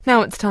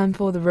Now it's time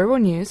for the Rural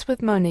News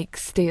with Monique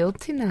Steele.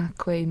 Tēnā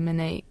koe,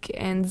 Monique.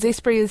 And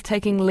Zespri is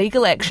taking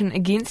legal action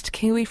against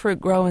kiwi fruit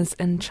growers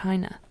in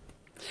China.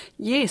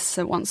 Yes,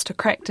 it wants to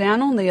crack down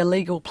on the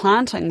illegal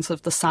plantings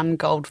of the Sun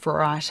Gold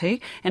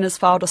variety and has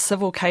filed a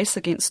civil case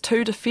against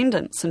 2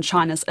 defendants in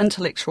China's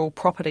intellectual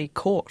property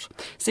court.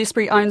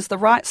 Zespri owns the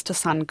rights to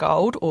Sun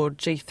Gold, or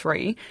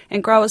G3,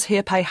 and growers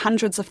here pay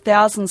hundreds of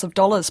thousands of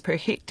dollars per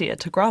hectare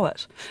to grow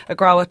it. A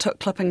grower took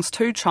clippings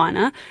to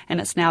China, and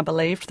it's now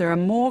believed there are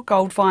more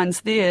gold vines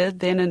there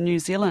than in New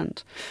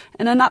Zealand.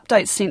 In an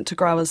update sent to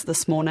growers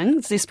this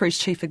morning, Zespri's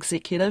chief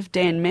executive,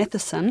 Dan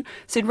Matheson,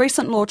 said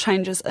recent law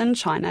changes in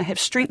China have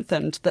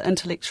strengthened the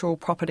intellectual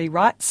property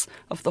rights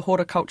of the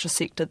horticulture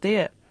sector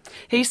there.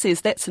 He says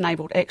that's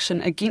enabled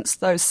action against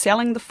those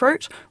selling the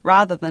fruit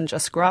rather than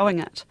just growing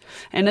it.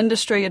 An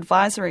Industry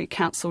Advisory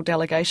Council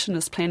delegation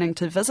is planning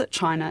to visit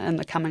China in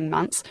the coming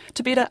months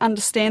to better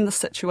understand the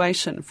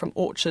situation from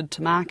orchard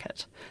to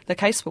market. The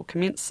case will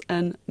commence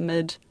in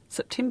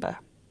mid-September.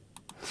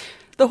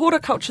 The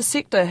horticulture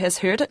sector has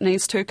heard it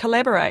needs to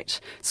collaborate,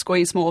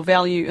 squeeze more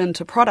value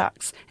into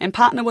products and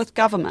partner with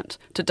government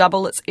to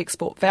double its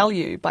export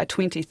value by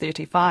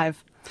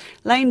 2035.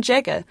 Lane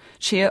Jagger,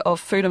 chair of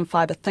food and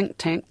fibre think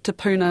tank Te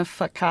Puna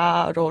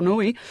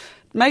Whakaronui,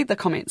 made the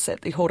comments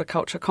at the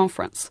horticulture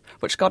conference,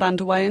 which got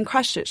underway in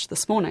Christchurch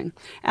this morning.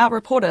 Our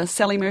reporter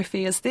Sally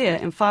Murphy is there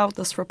and filed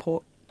this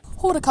report.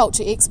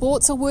 Horticulture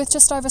exports are worth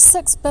just over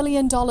 $6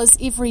 billion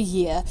every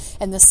year,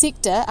 and the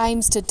sector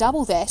aims to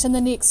double that in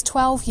the next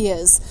 12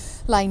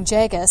 years. Lane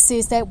Jagger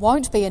says that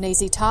won't be an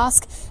easy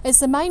task, as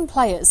the main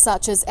players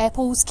such as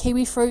apples,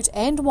 kiwi fruit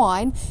and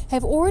wine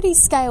have already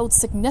scaled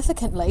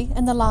significantly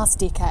in the last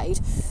decade.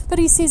 But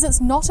he says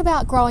it's not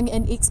about growing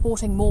and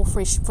exporting more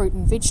fresh fruit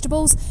and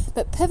vegetables,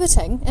 but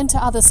pivoting into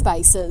other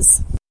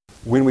spaces.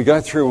 When we go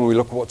through and we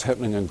look at what's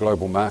happening in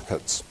global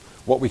markets,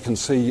 what we can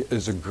see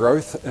is a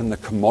growth in the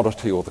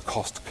commodity or the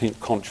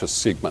cost-conscious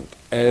segment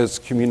as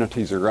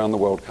communities around the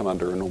world come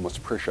under enormous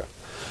pressure.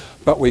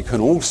 But we can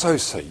also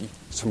see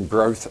some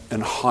growth in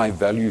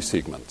high-value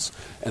segments.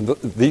 And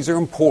these are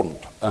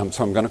important,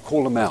 so I'm going to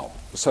call them out.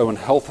 So in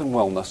health and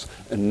wellness,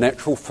 in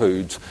natural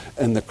foods,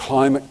 in the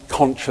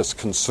climate-conscious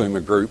consumer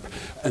group,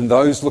 and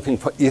those looking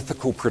for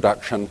ethical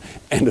production,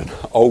 and in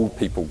old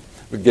people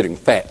getting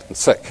fat and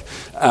sick,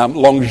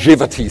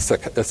 longevity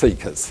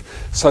seekers.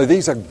 So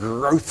these are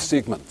growth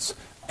segments,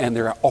 and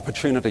there are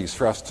opportunities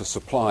for us to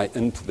supply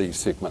into these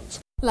segments.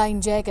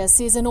 Lane Jagger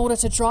says in order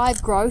to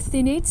drive growth,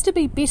 there needs to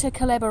be better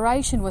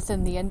collaboration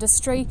within the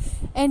industry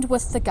and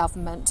with the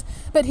government.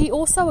 But he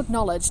also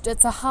acknowledged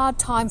it's a hard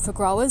time for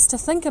growers to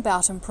think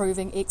about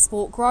improving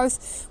export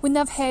growth when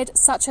they've had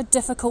such a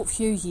difficult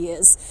few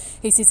years.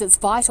 He says it's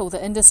vital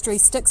the industry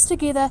sticks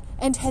together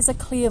and has a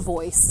clear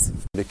voice.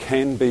 There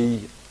can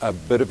be a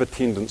bit of a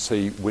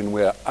tendency when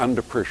we're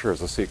under pressure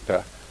as a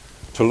sector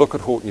to look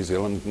at Hort New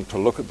Zealand and to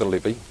look at the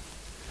levy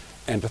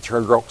and to throw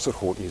rocks at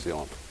Hort New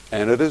Zealand.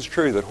 And it is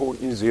true that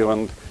Hort New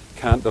Zealand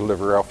can't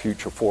deliver our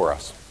future for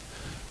us,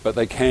 but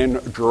they can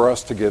draw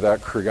us together,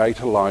 create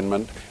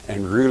alignment,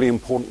 and really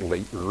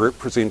importantly,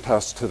 represent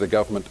us to the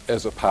government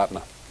as a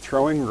partner.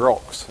 Throwing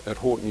rocks at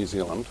Hort New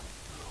Zealand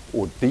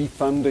or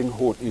defunding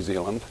Hort New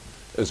Zealand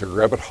is a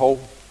rabbit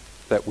hole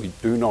that we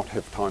do not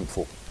have time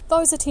for.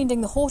 Those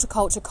attending the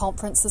horticulture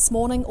conference this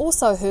morning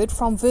also heard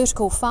from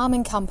vertical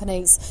farming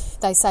companies.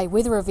 They say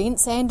weather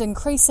events and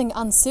increasing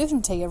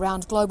uncertainty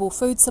around global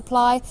food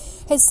supply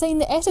has seen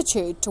the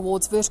attitude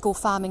towards vertical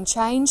farming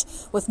change,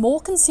 with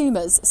more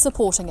consumers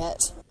supporting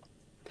it.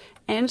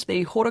 And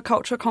the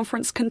horticulture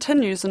conference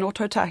continues in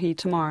Ototahi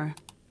tomorrow.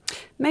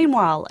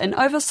 Meanwhile, an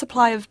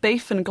oversupply of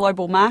beef in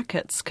global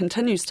markets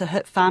continues to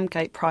hit farm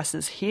gate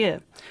prices here.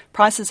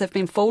 Prices have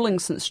been falling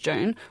since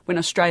June, when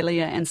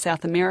Australia and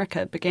South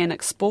America began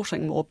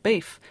exporting more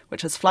beef,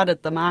 which has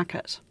flooded the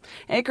market.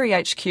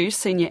 AgriHQ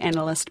senior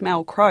analyst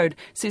Mel Crode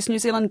says New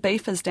Zealand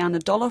beef is down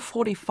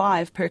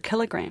 $1.45 per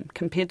kilogram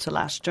compared to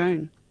last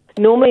June.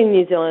 Normally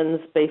New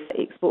Zealand's beef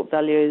export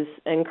values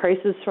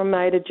increases from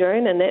May to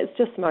June, and that's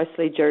just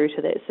mostly due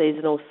to that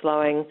seasonal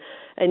slowing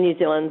in New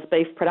Zealand's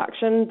beef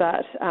production,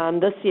 but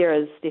this year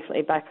is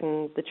definitely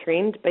backing the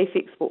trend. Beef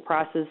export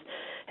prices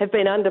have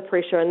been under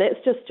pressure, and that's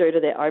just due to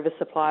that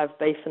oversupply of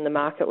beef in the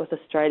market, with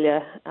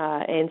Australia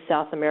and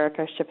South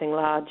America shipping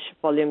large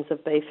volumes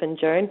of beef in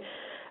June.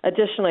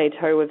 Additionally,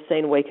 too, we've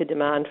seen weaker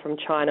demand from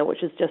China,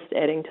 which is just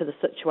adding to the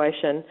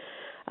situation.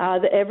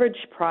 The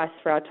average price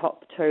for our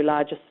top 2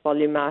 largest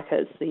volume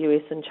markets, the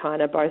US and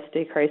China, both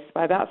decreased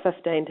by about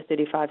 15 to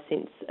 35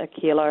 cents a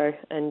kilo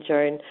in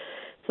June.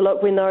 So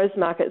look, when those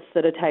markets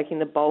that are taking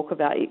the bulk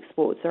of our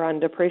exports are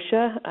under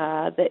pressure,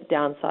 that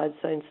downside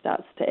soon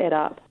starts to add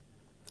up.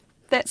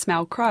 That's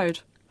Mel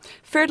Crode.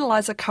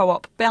 Fertiliser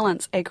co-op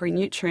Balance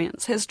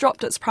Agri-Nutrients has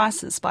dropped its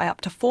prices by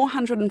up to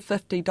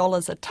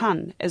 $450 a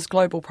tonne as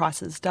global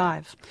prices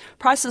dive.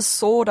 Prices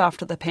soared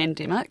after the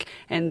pandemic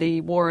and the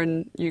war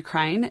in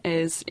Ukraine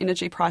as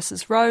energy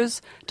prices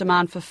rose,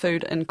 demand for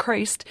food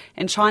increased,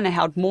 and China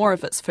held more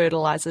of its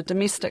fertiliser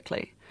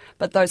domestically.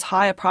 but those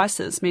higher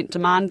prices meant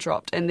demand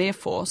dropped and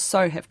therefore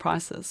so have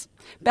prices.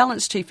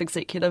 Balance Chief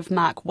Executive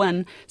Mark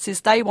Wynne says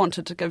they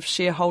wanted to give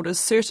shareholders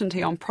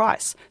certainty on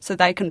price so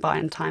they can buy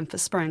in time for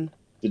spring.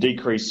 The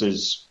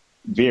decreases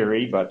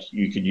vary, but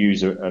you could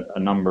use a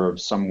number of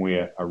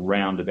somewhere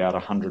around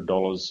about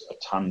 $100 a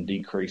tonne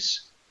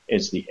decrease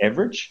as the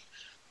average.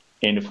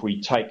 And if we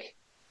take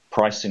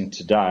pricing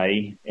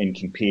today and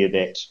compare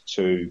that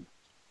to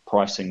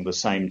pricing the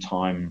same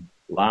time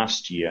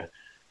last year,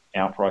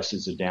 our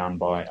prices are down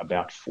by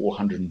about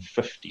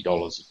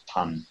 $450 a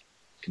tonne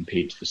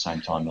compared to the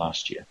same time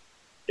last year.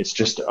 It's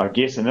just, I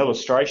guess, an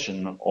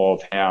illustration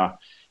of how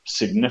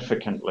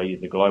significantly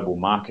the global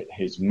market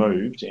has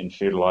moved and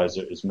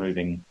fertiliser is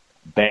moving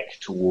back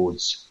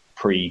towards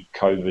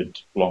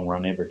pre-COVID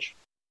long-run average.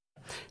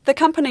 The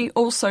company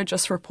also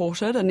just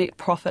reported a net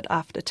profit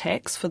after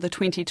tax for the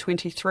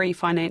 2023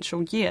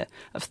 financial year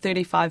of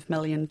 $35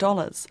 million.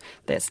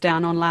 That's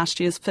down on last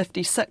year's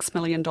 $56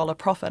 million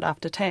profit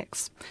after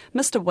tax.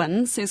 Mr.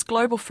 Wynne says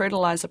global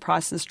fertiliser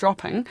prices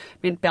dropping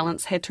meant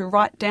Balance had to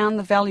write down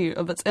the value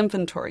of its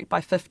inventory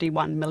by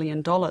 $51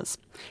 million.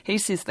 He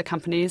says the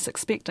company is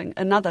expecting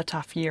another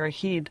tough year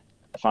ahead.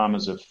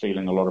 Farmers are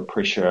feeling a lot of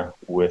pressure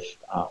with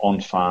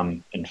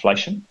on-farm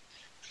inflation,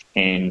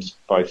 and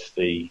both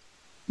the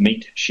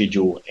meat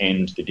schedule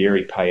and the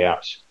dairy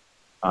payout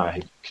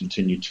have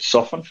continued to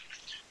soften.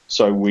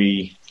 So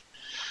we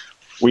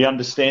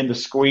understand the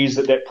squeeze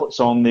that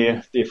puts on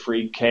their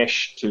free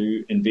cash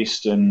to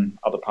invest in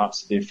other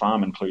parts of their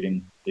farm,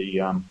 including the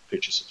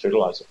purchase of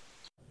fertiliser.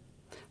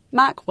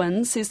 Mark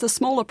Wynne says the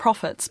smaller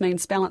profits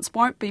means Balance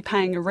won't be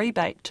paying a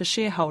rebate to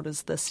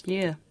shareholders this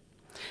year.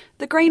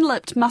 The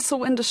green-lipped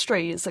mussel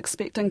industry is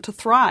expecting to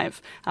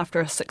thrive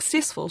after a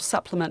successful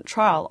supplement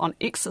trial on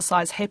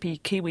exercise-happy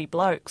Kiwi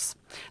blokes.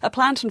 A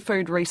plant and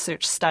food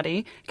research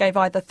study gave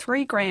either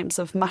 3 grams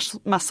of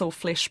mussel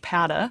flesh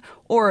powder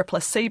or a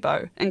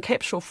placebo in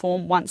capsule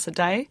form once a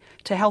day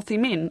to healthy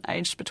men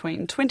aged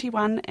between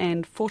 21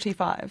 and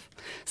 45.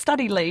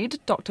 Study lead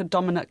Dr.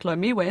 Dominic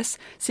Lomiwes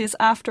says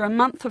after a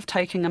month of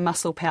taking a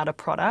mussel powder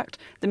product,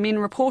 the men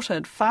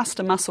reported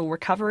faster muscle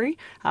recovery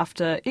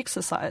after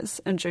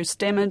exercise-induced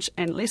damage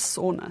and less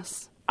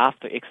soreness.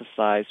 After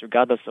exercise,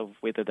 regardless of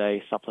whether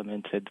they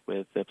supplemented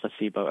with the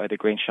placebo or the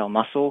green shell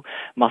muscle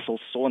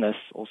soreness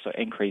also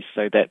increased.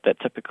 So that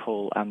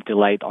typical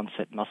delayed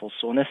onset muscle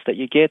soreness that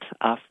you get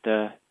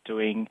after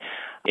doing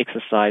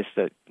exercise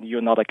that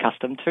you're not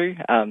accustomed to.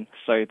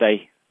 So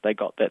they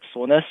got that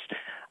soreness.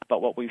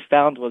 But what we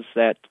found was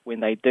that when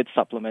they did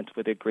supplement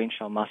with a green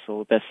shell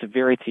muscle, the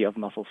severity of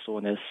muscle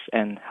soreness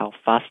and how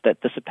fast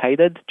that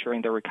dissipated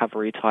during the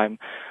recovery time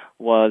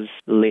was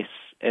less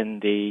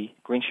in the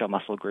green shell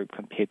muscle group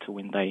compared to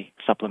when they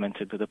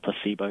supplemented with a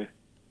placebo.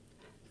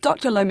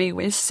 Dr.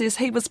 Lomiwes says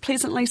he was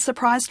pleasantly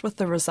surprised with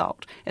the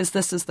result, as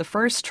this is the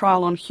first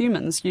trial on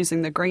humans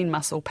using the green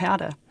mussel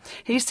powder.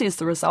 He says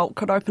the result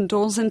could open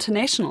doors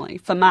internationally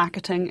for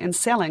marketing and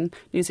selling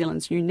New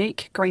Zealand's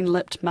unique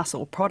green-lipped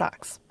mussel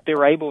products.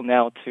 They're able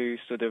now to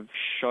sort of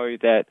show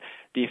that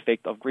the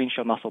effect of green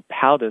shell mussel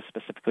powder,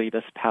 specifically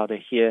this powder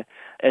here,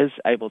 is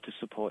able to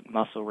support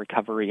muscle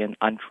recovery in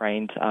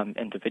untrained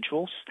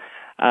individuals.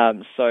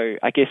 So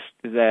I guess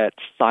that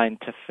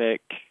scientific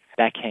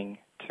backing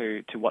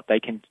to what they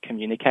can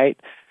communicate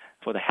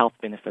for the health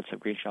benefits of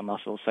green shell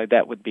mussel. So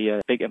that would be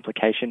a big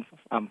implication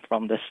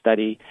from this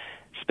study,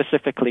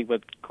 specifically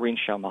with green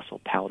shell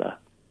mussel powder.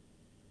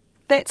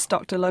 That's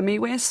Dr.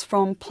 Lomiwes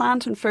from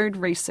Plant and Food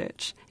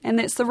Research. And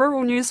that's the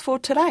rural news for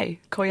today.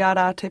 Ko ia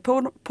rā te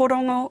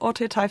porongo o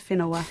te tai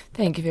whenua.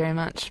 Thank you very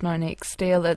much, Monique Steele.